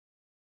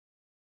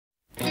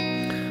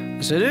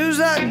I said, who's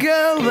that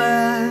girl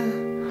there?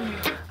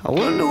 I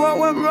wonder what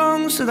went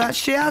wrong so that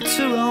she had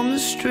to roam the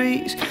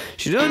streets.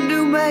 She doesn't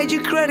do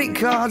major credit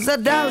cards, I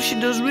doubt she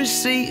does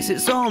receipts.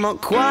 It's all not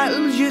quite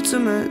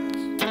legitimate.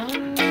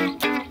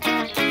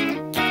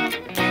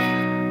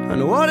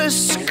 And what a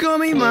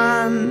scummy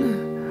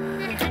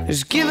man.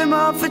 Just give him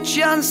half a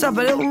chance, I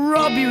bet he'll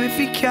rob you if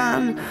he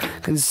can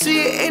see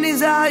it in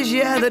his eyes,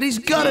 yeah, that he's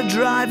got a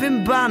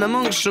driving ban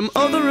amongst some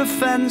other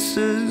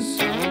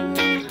offences.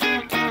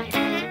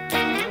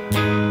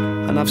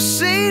 And I've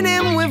seen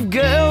him with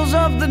girls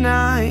of the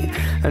night,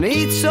 and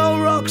he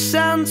told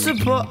Roxanne to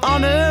put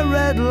on her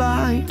red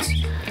light.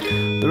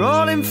 They're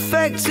all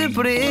infected,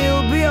 but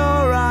he'll be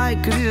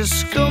alright, 'cause he's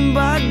a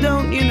scumbag,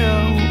 don't you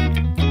know?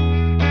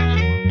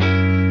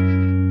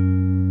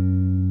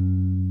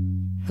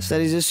 I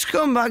said he's a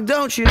scumbag,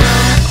 don't you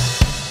know?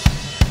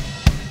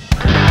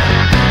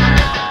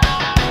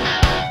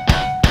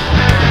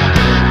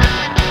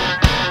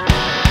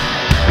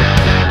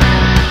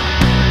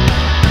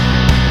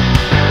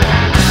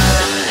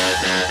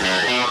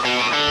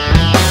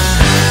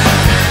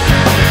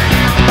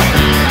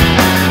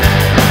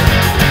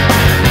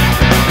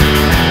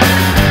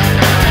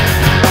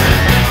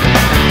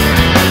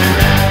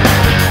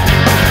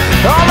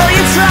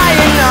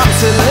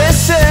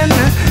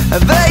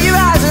 Avert your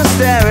eyes and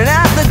staring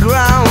at the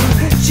ground.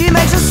 She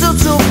makes a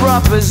subtle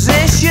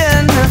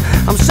proposition.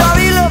 I'm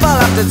sorry, love, I'll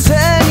have to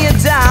turn you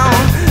down.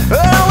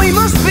 Oh, we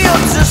must be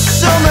up to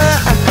summer.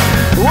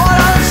 What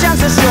are the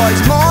chances? Sure,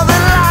 it's more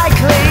than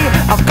likely.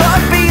 I've got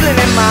a feeling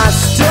in my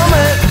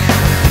stomach.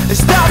 I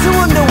start to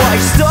wonder what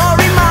his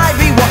story might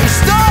be. What his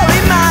story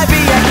might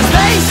be. Yeah, 'cause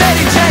they said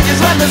it changes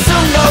when the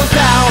sun goes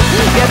down.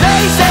 Yeah,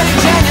 they said it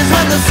changes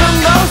when the sun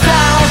goes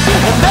down.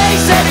 And they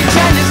said it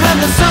changes when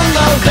the sun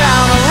goes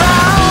down.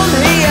 Around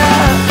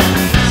here,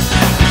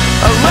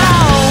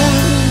 around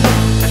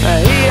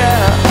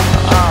here.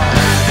 Oh.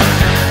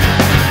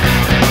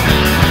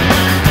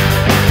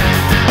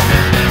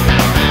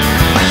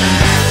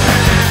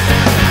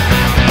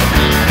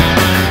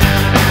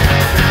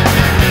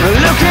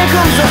 Look, here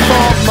comes the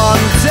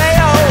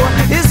portmanteau.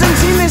 Isn't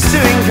he Mr.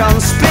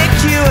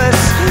 Inconspicuous?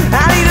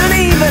 And he doesn't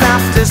even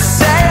have to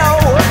say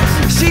oh.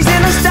 She's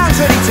in the stands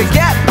ready to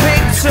get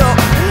picked up.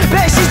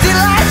 Bet she's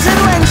delighted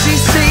when she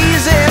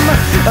sees him,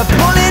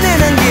 pulling in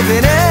and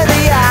giving her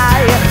the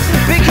eye,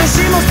 because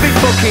she must be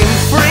fucking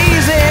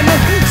freezing,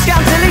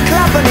 scantily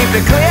clad beneath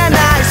the clear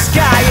night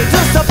sky. It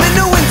does stop in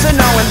the winter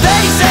now, and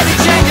they said it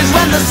changes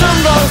when the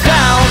sun goes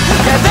down.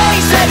 Yeah, they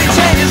said it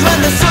changes when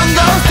the sun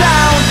goes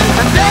down.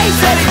 And they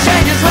said it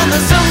changes when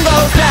the sun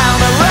goes down.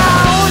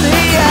 Around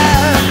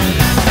here,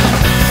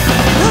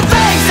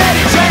 they said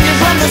it changes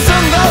when the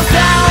sun goes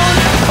down.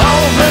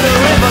 Over the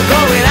river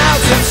going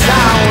out of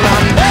town.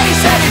 And they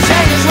said it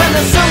changes when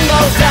the sun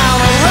goes down.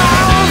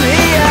 Around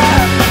here,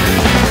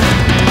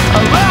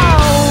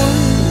 around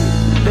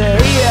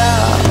here.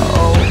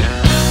 Oh.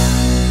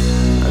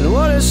 And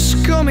what a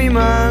scummy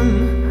man.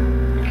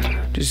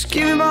 Just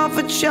give him half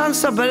a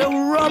chance, I bet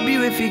he'll rob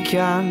you if he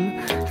can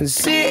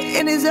see it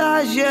in his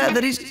eyes, yeah,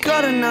 that he's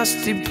got a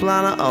nasty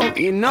plan. I hope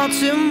you're not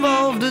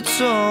involved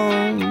at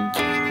all.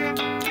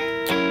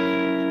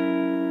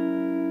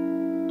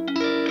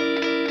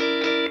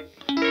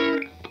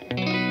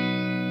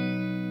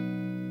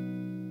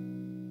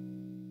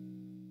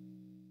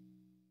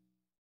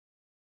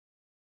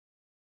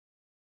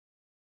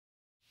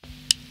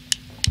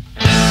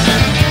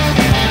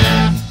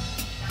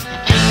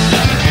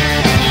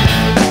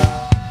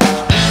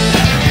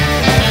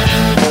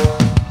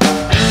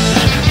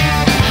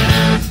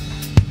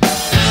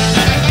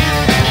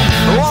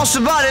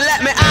 Somebody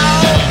let me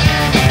out.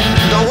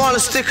 Don't wanna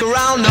stick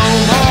around no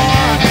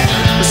more.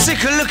 I'm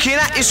sick of looking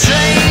at you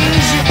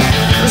strange.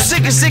 I'm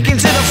sick of sticking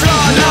to the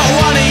floor. Not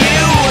one of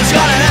you has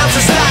got an ounce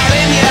of style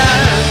in ya.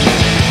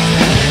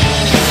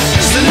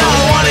 So not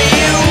one of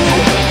you.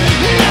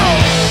 No.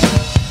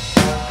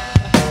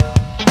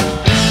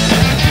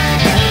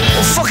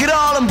 Well, fuck it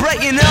all and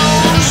break your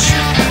nose.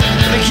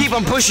 They keep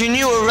on pushing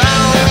you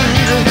around.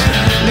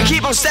 They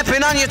keep on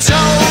stepping on your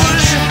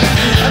toes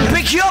and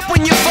pick you up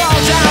when you fall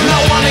down.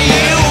 Not one of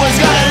you has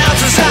got an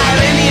ounce of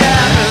style in ya.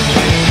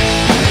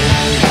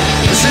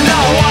 So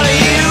not one of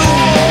you,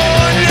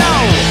 no.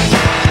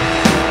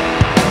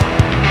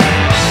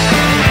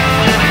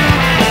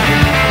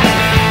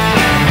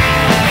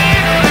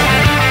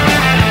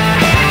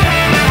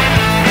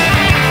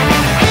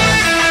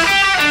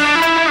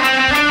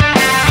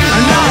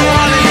 Not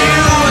one of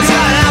you has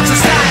got an ounce of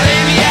style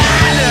in ya,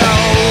 no.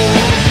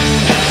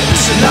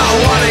 So not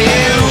one of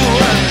you,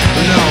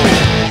 no.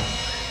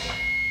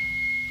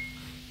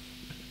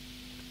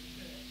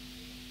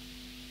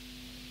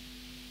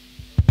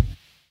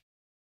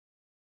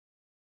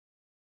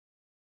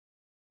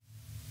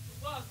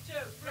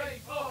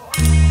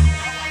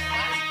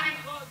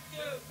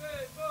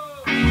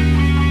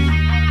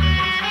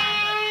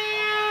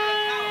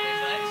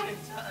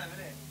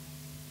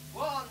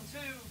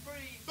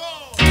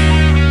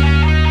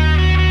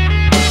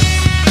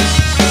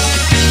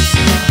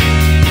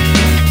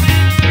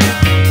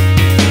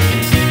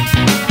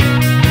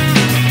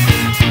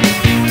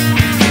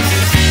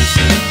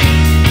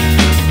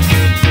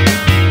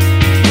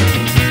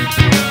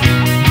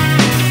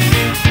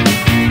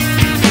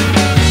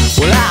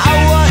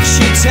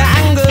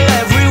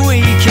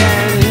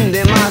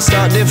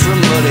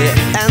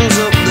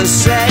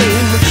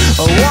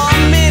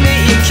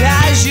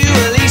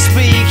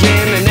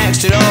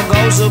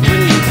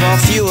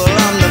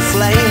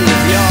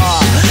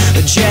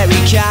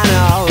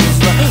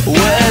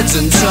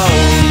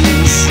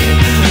 stones,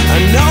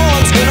 and no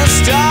one's gonna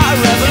start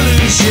a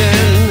revolution,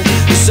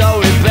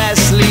 so we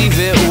best leave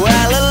it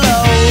well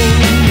alone.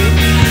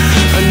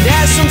 And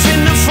there's something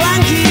that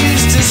Frankie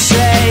used to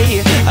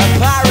say,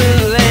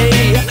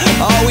 apparently.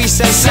 Oh, he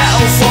said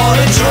settle for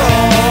a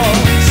draw.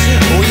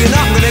 Well, you're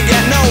not gonna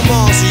get no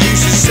more, so you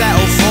should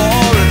settle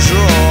for a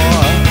draw.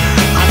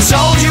 I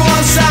told you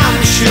once,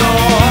 I'm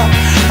sure.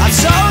 I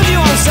told you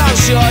once, I'm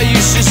sure you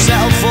should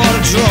settle for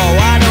a draw.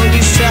 Why don't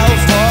you settle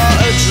for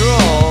a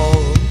draw?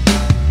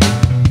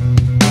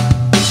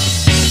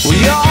 Well,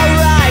 you're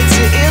right,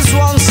 it is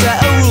one set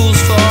of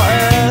rules for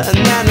her, and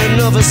then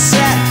another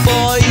set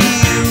for you.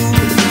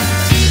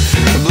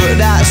 But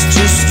that's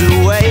just the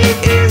way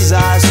it is,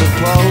 I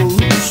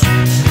suppose.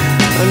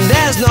 And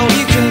there's no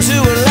you can do,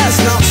 and let's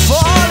not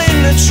fall in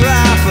the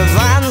trap of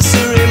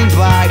answering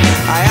back.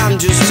 I am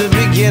just a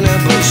beginner,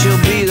 but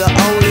she'll be the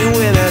only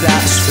winner,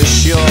 that's for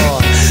sure.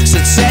 So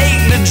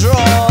take the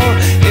draw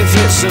if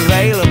it's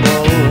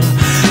available,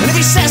 and if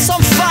he sets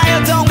on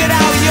fire, don't get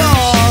out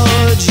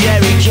your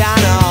jerry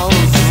can of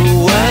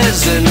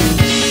words and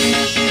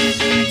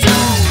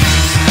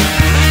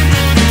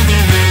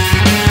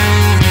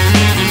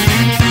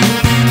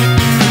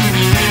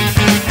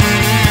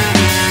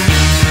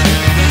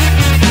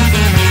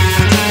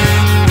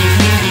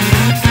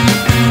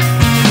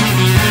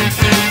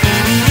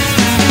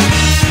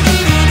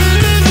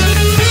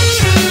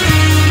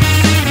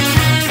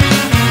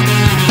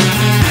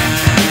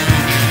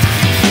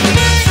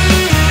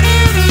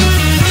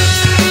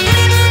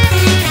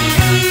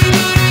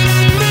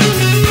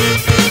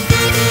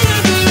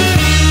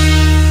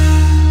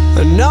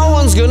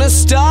gonna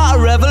start a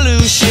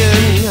revolution,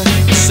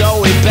 so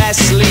we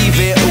best leave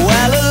it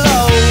well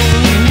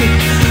alone.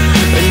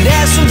 And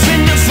there's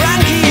something that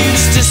Frankie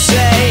used to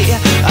say,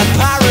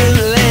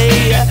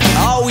 apparently.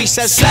 Oh, he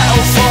said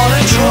settle for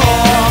a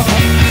draw.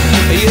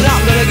 You're not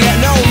gonna get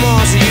no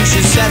more, so you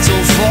should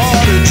settle for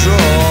a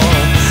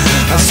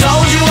draw. I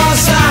told you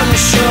once, I'm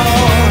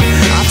sure.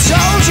 I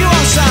told you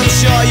once, I'm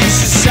sure you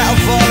should settle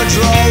for a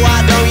draw. Why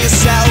don't you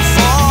settle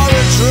for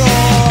a draw?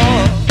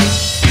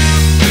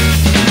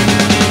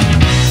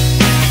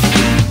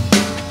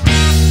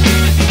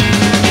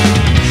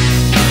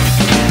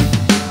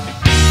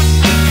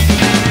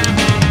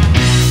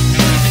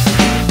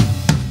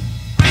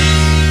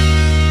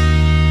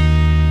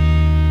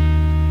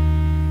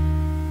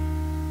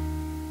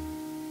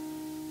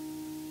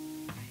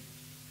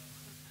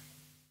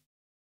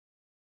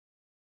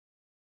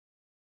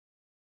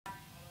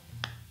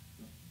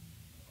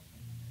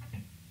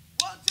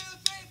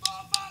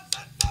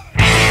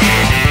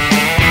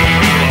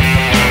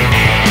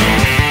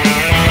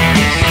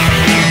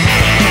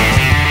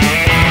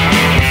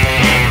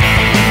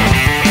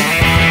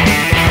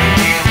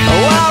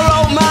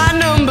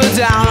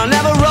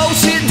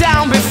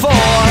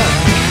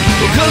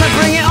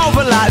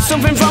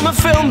 Something from a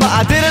film, but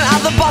I didn't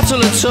have the bottle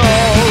at all.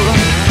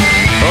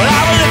 Well,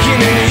 I was looking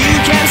and you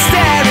kept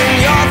staring,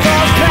 your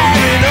thoughts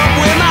pairing up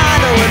with mine.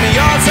 Oh, and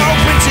you're so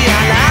pretty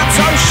and I'm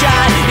so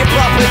shy, you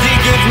proper did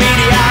give me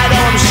the eye,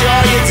 though I'm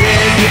sure you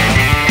did.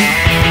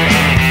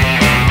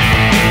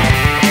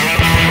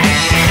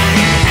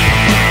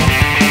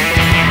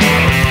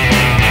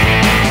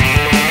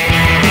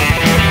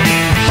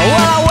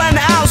 Well, I went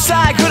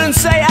outside, couldn't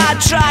say I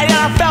tried, and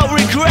I felt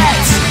regret.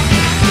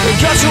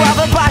 Got to have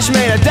a bash,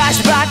 made a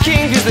dash back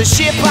in, cause the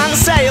ship hadn't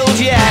sailed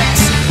yet.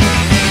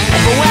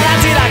 But when I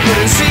did, I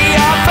couldn't see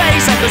your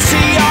face, I could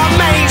see your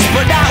mates,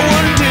 but that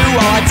wouldn't do.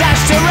 Oh, I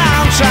dashed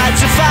around, tried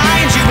to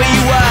find you, but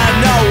you were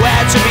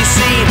nowhere to be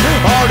seen.